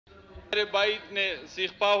میرے بھائی نے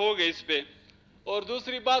سیخ پا ہو گئے اس پہ. اور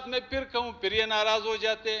دوسری بات میں پھر کہوں پھر یہ ناراض ہو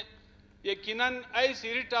جاتے ہیں. یقیناً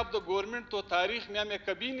ایسی ریٹ آف دا گورنمنٹ تو تاریخ میں ہمیں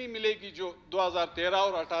کبھی نہیں ملے گی جو 2013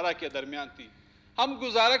 اور 18 کے درمیان تھی. ہم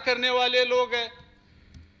گزارا کرنے والے لوگ ہیں.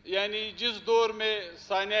 یعنی جس دور میں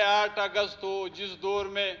سانیہ 8 اگست ہو, جس دور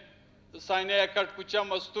میں سانیہ کٹکچا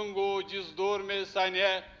مستنگ ہو, جس دور میں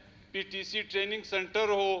Sania P T C training centre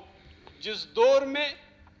ہو, جس دور میں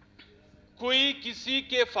کوئی کسی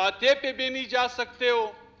کے فاتح پہ بھی نہیں جا سکتے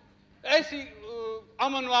ہو, ایسی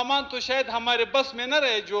امن و امان تو شاید ہمارے بس میں نہ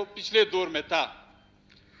رہے جو پچھلے دور میں تھا.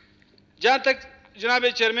 جہاں تک جناب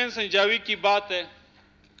چیئرمین سنجاوی کی بات ہے,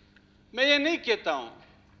 میں یہ نہیں کہتا ہوں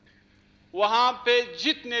وہاں پہ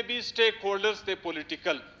جتنے بھی سٹیک ہولڈرز تھے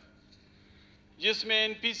پولیٹیکل, جس میں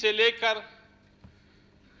این پی سے لے کر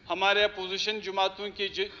ہمارے اپوزیشن جماعتوں کی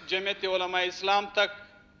جمعیت علماء اسلام تک,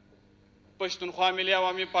 پشتونخوا ملی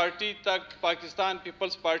عوامی پارٹی تک, پاکستان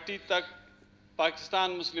پیپلز پارٹی تک,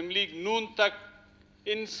 پاکستان مسلم لیگ نون تک,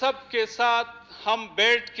 ان سب کے ساتھ ہم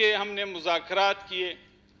بیٹھ کے ہم نے مذاکرات کیے,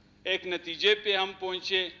 ایک نتیجے پہ ہم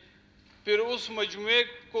پہنچے. پھر اس مجموعے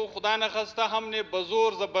کو خدا نخواستہ ہم نے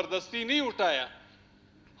بزور زبردستی نہیں اٹھایا,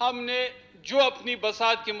 ہم نے جو اپنی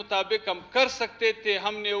بساط کے مطابق ہم کر سکتے تھے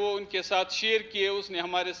ہم نے وہ ان کے ساتھ شیئر کیے, اس نے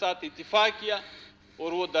ہمارے ساتھ اتفاق کیا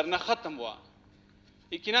اور وہ دھرنا ختم ہوا.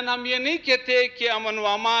 یقیناً ہم یہ نہیں کہتے کہ امن و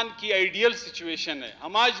امان کی آئیڈیل سچویشن ہے,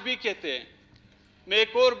 ہم آج بھی کہتے ہیں. میں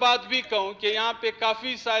ایک اور بات بھی کہوں کہ یہاں پہ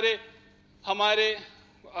کافی سارے ہمارے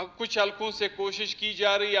کچھ حلقوں سے کوشش کی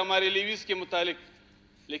جا رہی ہے ہمارے لیویز کے متعلق,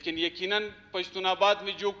 لیکن یقیناً پشتون آباد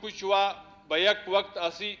میں جو کچھ ہوا بیک وقت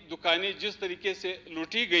 80 دکانیں جس طریقے سے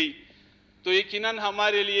لوٹی گئی, تو یقیناً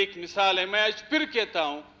ہمارے لیے ایک مثال ہے. میں آج پھر کہتا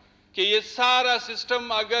ہوں کہ یہ سارا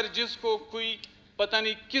سسٹم اگر جس کو کوئی پتہ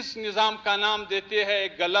نہیں کس نظام کا نام دیتے ہیں,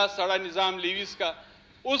 ایک گلا سڑا نظام لیویز کا,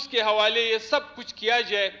 اس کے حوالے یہ سب کچھ کیا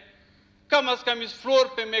جائے, کم از کم اس فلور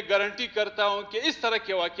پہ میں گارنٹی کرتا ہوں کہ اس طرح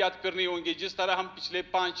کے واقعات کرنے ہوں گے جس طرح ہم پچھلے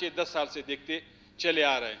 5-6-10 سال سے دیکھتے چلے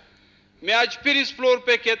آ رہے ہیں. میں آج پھر اس فلور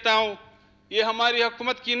پہ کہتا ہوں یہ ہماری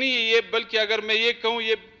حکومت کی نہیں ہے, یہ بلکہ اگر میں یہ کہوں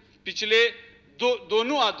یہ پچھلے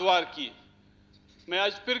دونوں ادوار کی. میں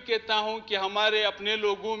آج پھر کہتا ہوں کہ ہمارے اپنے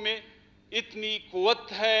لوگوں میں اتنی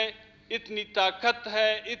قوت ہے, اتنی طاقت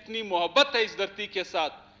ہے, اتنی محبت ہے اس دھرتی کے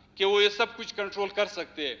ساتھ کہ وہ یہ سب کچھ کنٹرول کر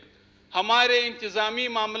سکتے ہیں. ہمارے انتظامی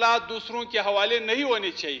معاملات دوسروں کے حوالے نہیں ہونے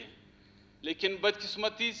چاہیے, لیکن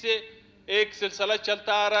بدقسمتی سے ایک سلسلہ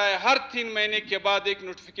چلتا آ رہا ہے. ہر 3 مہینے کے بعد ایک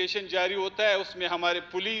نوٹیفیکیشن جاری ہوتا ہے, اس میں ہمارے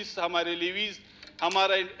پولیس, ہمارے لیویز,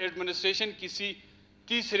 ہمارا ایڈمنسٹریشن کسی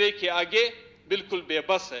تیسرے کے آگے بالکل بے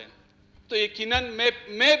بس ہے. تو یقیناً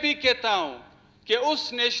میں بھی کہتا ہوں کہ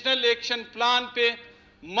اس نیشنل ایکشن پلان پہ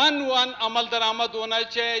من وان عمل درآمد ہونا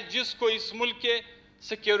چاہیے جس کو اس ملک کے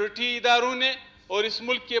سیکیورٹی اداروں نے اور اس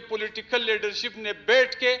ملک کے پولیٹیکل لیڈرشپ نے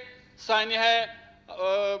بیٹھ کے سانیہ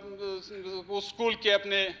اسکول کے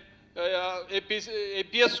اپنے اے پی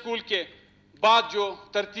ایس اسکول کے بعد جو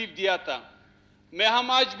ترتیب دیا تھا.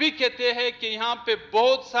 ہم آج بھی کہتے ہیں کہ یہاں پہ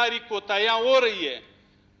بہت ساری کوتاہیاں ہو رہی ہے.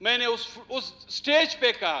 میں نے اس سٹیج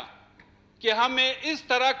پہ کہا کہ ہمیں اس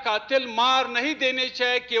طرح قاتل مار نہیں دینے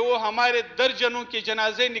چاہیے کہ وہ ہمارے درجنوں کے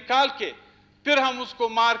جنازے نکال کے پھر ہم اس کو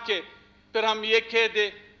مار کے پھر ہم یہ کہہ دیں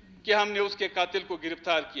کہ ہم نے اس کے قاتل کو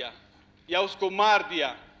گرفتار کیا یا اس کو مار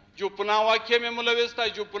دیا جو فلاں واقعے میں ملوث تھا,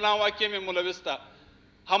 جو فلاں واقعے میں ملوث تھا.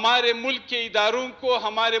 ہمارے ملک کے اداروں کو,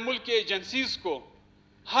 ہمارے ملک کے ایجنسیز کو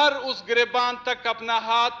ہر اس گریبان تک اپنا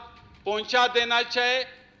ہاتھ پہنچا دینا چاہے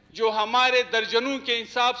جو ہمارے درجنوں کے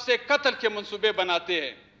انصاف سے قتل کے منصوبے بناتے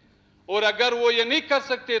ہیں. اور اگر وہ یہ نہیں کر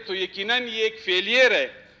سکتے تو یقیناً یہ ایک فیلئر ہے,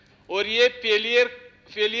 اور یہ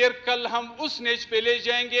فیلئر کل ہم اس نیچ پہ لے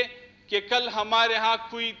جائیں گے کہ کل ہمارے ہاں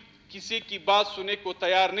کوئی کسی کی بات سننے کو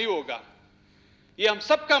تیار نہیں ہوگا. یہ ہم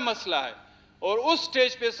سب کا مسئلہ ہے. اور اس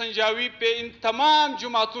سٹیج پہ سنجاوی پہ ان تمام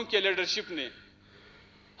جماعتوں کے لیڈرشپ نے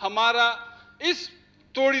ہمارا اس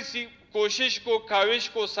تھوڑی سی کوشش کو, کاوش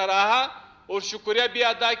کو سراہا اور شکریہ بھی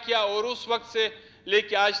ادا کیا, اور اس وقت سے لے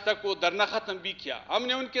کے آج تک وہ دھرنا ختم بھی کیا. ہم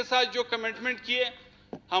نے ان کے ساتھ جو کمٹمنٹ کیے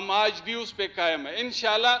ہم آج بھی اس پہ قائم ہیں.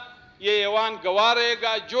 انشاءاللہ یہ ایوان گواہ رہے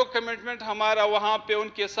گا, جو کمٹمنٹ ہمارا وہاں پہ ان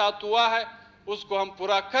کے ساتھ ہوا ہے اس کو ہم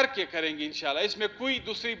پورا کر کے کریں گے انشاءاللہ. اس میں کوئی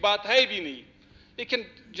دوسری بات ہے بھی نہیں. لیکن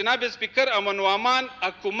جناب اسپیکر, امن و امان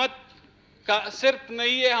حکومت کا صرف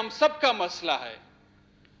نہیں ہے, ہم سب کا مسئلہ ہے.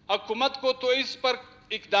 حکومت کو تو اس پر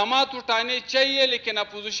اقدامات اٹھانے چاہیے, لیکن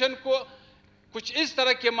اپوزیشن کو کچھ اس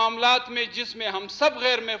طرح کے معاملات میں جس میں ہم سب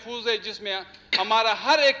غیر محفوظ ہیں, جس میں ہمارا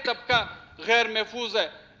ہر ایک طبقہ غیر محفوظ ہے,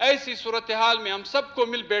 ایسی صورتحال میں ہم سب کو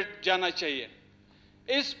مل بیٹھ جانا چاہیے.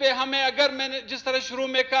 اس پہ ہمیں, اگر میں نے جس طرح شروع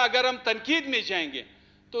میں کہا, اگر ہم تنقید میں جائیں گے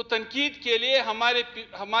تو تنقید کے لیے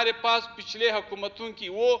ہمارے پاس پچھلے حکومتوں کی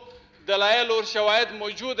وہ دلائل اور شواہد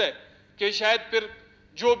موجود ہے کہ شاید پھر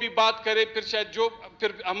جو بھی بات کرے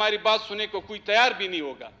پھر ہماری بات سننے کو کوئی تیار بھی نہیں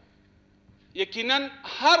ہوگا. یقیناً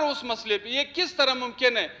ہر اس مسئلے پہ یہ کس طرح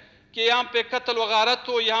ممکن ہے کہ یہاں پہ قتل و غارت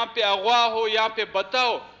ہو, یہاں پہ اغوا ہو, یہاں پہ بتا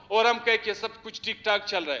ہو اور ہم کہیں کہ سب کچھ ٹھیک ٹھاک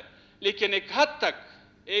چل رہا ہے. لیکن ایک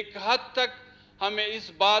حد تک ہمیں اس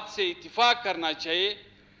بات سے اتفاق کرنا چاہیے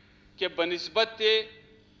کہ بنسبت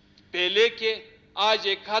پہلے کے آج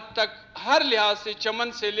ایک حد تک ہر لحاظ سے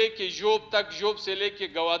چمن سے لے کے جوب تک, جوب سے لے کے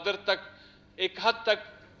گوادر تک ایک حد تک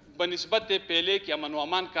بنسبت پہلے کے امن و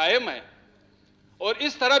امان قائم ہے. اور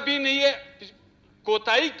اس طرح بھی نہیں ہے.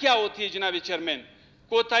 کوتاہی کیا ہوتی ہے جناب چیئرمین؟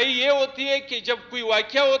 کوتاہی یہ ہوتی ہے کہ جب کوئی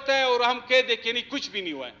واقعہ ہوتا ہے اور ہم کہہ دیں کہ نہیں کچھ بھی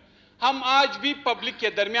نہیں ہوا ہے. ہم آج بھی پبلک کے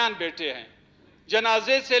درمیان بیٹھے ہیں,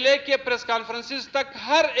 جنازے سے لے کے پریس کانفرنسز تک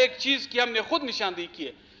ہر ایک چیز کی ہم نے خود نشاندہی کی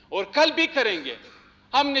ہے اور کل بھی کریں گے.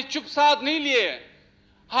 ہم نے چپ سادھ نہیں لیے ہیں,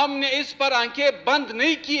 ہم نے اس پر آنکھیں بند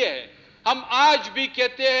نہیں کی ہے. ہم آج بھی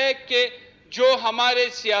کہتے ہیں کہ جو ہمارے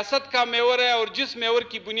سیاست کا محور ہے اور جس محور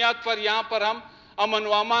کی بنیاد پر یہاں پر ہم امن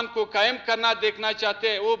و امان کو قائم کرنا دیکھنا چاہتے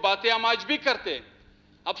ہیں وہ باتیں ہم آج بھی کرتے ہیں.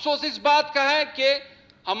 افسوس اس بات کا ہے کہ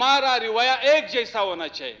ہمارا رویہ ایک جیسا ہونا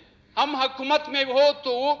چاہیے. ہم حکومت میں ہو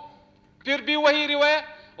تو وہ پھر بھی وہی رویہ,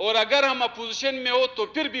 اور اگر ہم اپوزیشن میں ہو تو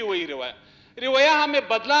پھر بھی وہی رویہ. رویہ ہمیں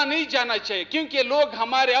بدلا نہیں جانا چاہیے کیونکہ لوگ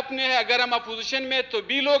ہمارے اپنے ہیں. اگر ہم اپوزیشن میں تو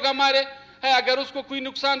بھی لوگ ہمارے ہیں, اگر اس کو کوئی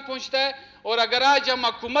نقصان پہنچتا ہے, اور اگر آج ہم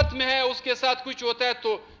حکومت میں ہیں اس کے ساتھ کچھ ہوتا ہے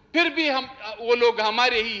تو پھر بھی وہ لوگ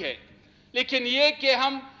ہمارے ہی ہیں. لیکن یہ کہ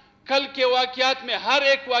ہم کل کے واقعات میں ہر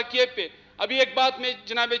ایک واقعے پہ, ابھی ایک بات میں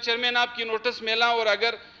جناب چیئرمین آپ کی نوٹس میں لاؤں, اور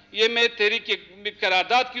اگر یہ میں تحریک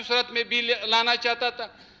قرارداد کی صورت میں بھی لانا چاہتا تھا.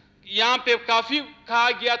 یہاں پہ کافی کہا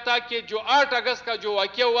گیا تھا کہ جو 8 اگست کا جو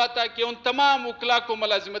واقعہ ہوا تھا کہ ان تمام وکلاء کو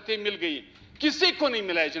ملازمتیں مل گئی, کسی کو نہیں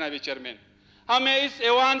ملا ہے جناب چیئرمین. ہمیں اس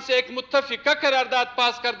ایوان سے ایک متفقہ قرارداد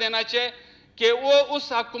پاس کر دینا چاہیے کہ وہ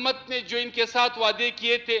اس حکومت نے جو ان کے ساتھ وعدے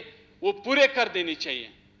کیے تھے وہ پورے کر دینے چاہیے.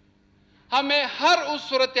 ہمیں ہر اس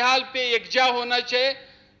صورتحال پہ یکجا ہونا چاہیے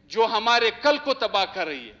جو ہمارے کل کو تباہ کر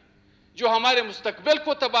رہی ہے, جو ہمارے مستقبل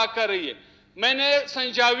کو تباہ کر رہی ہے. میں نے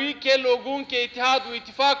سنجاوی کے لوگوں کے اتحاد و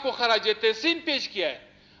اتفاق کو خراج تحسین پیش کیا ہے.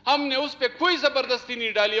 ہم نے اس پہ کوئی زبردستی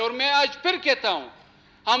نہیں ڈالی, اور میں آج پھر کہتا ہوں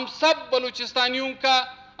ہم سب بلوچستانیوں کا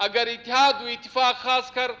اگر اتحاد و اتفاق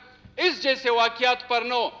خاص کر اس جیسے واقعات پر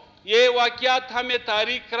نہ ہو, یہ واقعات ہمیں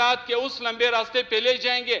تاریخ رات کے اس لمبے راستے پہ لے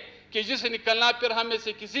جائیں گے کہ جس سے نکلنا پھر ہمیں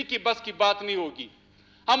سے کسی کی بس کی بات نہیں ہوگی.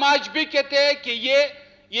 ہم آج بھی کہتے ہیں کہ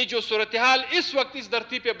یہ جو صورتحال اس وقت اس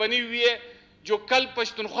دھرتی پہ بنی ہوئی ہے, جو کل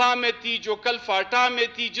پشتونخوا میں تھی, جو کل فاٹا میں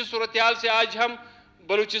تھی, جس صورتحال سے آج ہم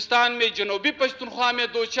بلوچستان میں جنوبی پشتونخوا میں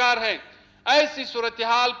 2-4 ہیں, ایسی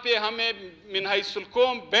صورتحال پہ ہمیں من حیث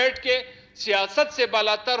القوم بیٹھ کے سیاست سے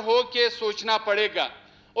بالاتر ہو کے سوچنا پڑے گا.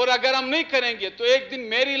 اور اگر ہم نہیں کریں گے تو ایک دن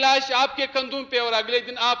میری لاش آپ کے کندھوں پہ اور اگلے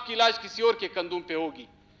دن آپ کی لاش کسی اور کے کندھوں پہ ہوگی.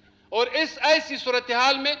 اور اس ایسی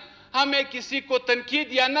صورتحال میں ہمیں کسی کو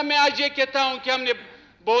تنقید, یا نہ میں آج یہ کہتا ہوں کہ ہم نے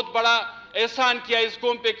بہت بڑا احسان کیا اس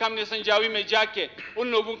قوم پہ کہ ہم نے سنجاوی میں جا کے ان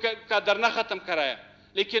لوگوں کا دھرنا ختم کرایا,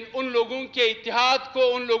 لیکن ان لوگوں کے اتحاد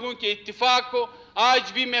کو, ان لوگوں کے اتفاق کو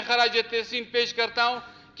آج بھی میں خراج تحسین پیش کرتا ہوں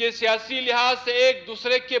کہ سیاسی لحاظ سے ایک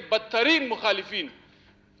دوسرے کے بدترین مخالفین,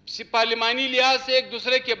 پارلیمانی لحاظ سے ایک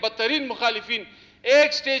دوسرے کے بدترین مخالفین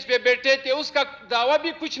ایک سٹیج پہ بیٹھے تھے. اس کا دعویٰ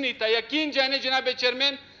بھی کچھ نہیں تھا. یقین جانے جناب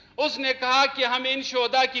چیئرمین, اس نے کہا کہ ہم ان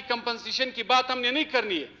شہداء کی کمپنسیشن کی بات ہم نے نہیں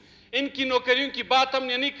کرنی ہے, ان کی نوکریوں کی بات ہم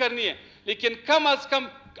نے نہیں کرنی ہے, لیکن کم از کم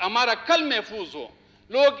ہمارا کل محفوظ ہو.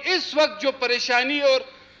 لوگ اس وقت جو پریشانی اور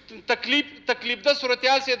تکلیف دہ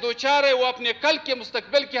صورتحال سے 2-4 ہے وہ اپنے کل کے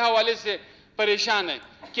مستقبل کے حوالے سے پریشان ہیں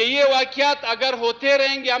کہ یہ واقعات اگر ہوتے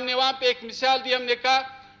رہیں گے. ہم نے وہاں پہ ایک مثال دی, ہم نے کہا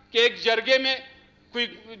کہ ایک جرگے میں کوئی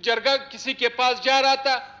جرگہ کسی کے پاس جا رہا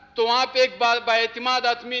تھا تو وہاں پہ ایک بااعتماد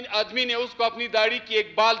آدمی نے اس کو اپنی داڑھی کی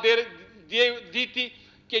ایک بال دی تھی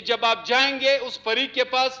کہ جب آپ جائیں گے اس فریق کے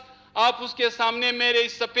پاس, آپ اس کے سامنے میرے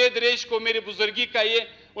اس سفید ریش کو, میرے بزرگی کا یہ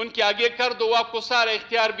ان کے آگے کر دو, وہ آپ کو سارا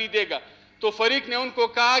اختیار بھی دے گا. تو فریق نے ان کو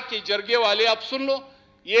کہا کہ جرگے والے آپ سن لو,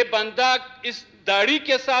 یہ بندہ اس داڑھی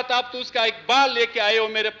کے ساتھ, آپ تو اس کا ایک بال لے کے آئے ہو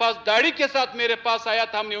میرے پاس, داڑھی کے ساتھ میرے پاس آیا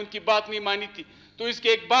تھا, ہم نے ان کی بات نہیں مانی تھی, تو اس کے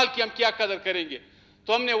ایک بال کی ہم کیا قدر کریں گے.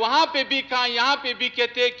 تو ہم نے وہاں پہ بھی کہا, یہاں پہ بھی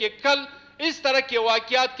کہتے کہ کل اس طرح کے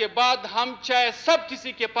واقعات کے بعد ہم چاہے سب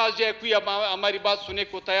کسی کے پاس جائے, کوئی ہماری بات سننے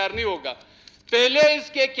کو تیار نہیں ہوگا. پہلے اس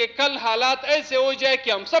کے کہ کل حالات ایسے ہو جائے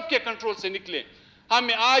کہ ہم سب کے کنٹرول سے نکلیں.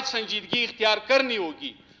 ہمیں آج سنجیدگی اختیار کرنی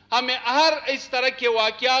ہوگی. ہمیں ہر اس طرح کے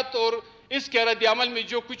واقعات اور اس کے رد عمل میں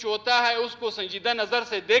جو کچھ ہوتا ہے اس کو سنجیدہ نظر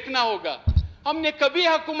سے دیکھنا ہوگا. ہم نے کبھی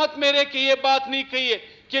حکومت میں رہ کے یہ بات نہیں کہی ہے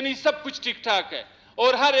کہ نہیں سب کچھ ٹھیک ٹھاک ہے,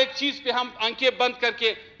 اور ہر ایک چیز پہ ہم آنکھیں بند کر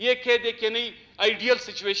کے یہ کہہ دے کہ نہیں آئیڈیل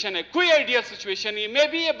سچویشن ہے. کوئی آئیڈیل سچویشن نہیں ہے. میں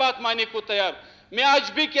بھی یہ بات ماننے کو تیار. میں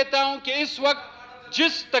آج بھی کہتا ہوں کہ اس وقت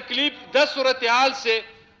جس تکلیف دہ صورتحال سے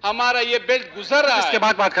ہمارا یہ بیلٹ گزر رہا ہے, اس کے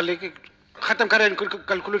بعد بات کر لیں کہ ختم کریں,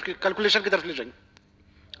 کیلکولیشن کی طرف لے جائیں.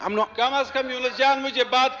 کم از کم یونس جان مجھے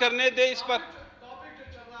بات کرنے دے. اس پر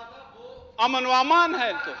امن و امان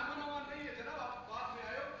ہے تو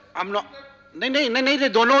نہیں,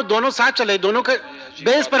 دونوں ساتھ چلے. دونوں کا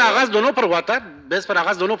بیس پر آغاز دونوں پر ہوا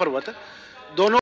تھا. دونوں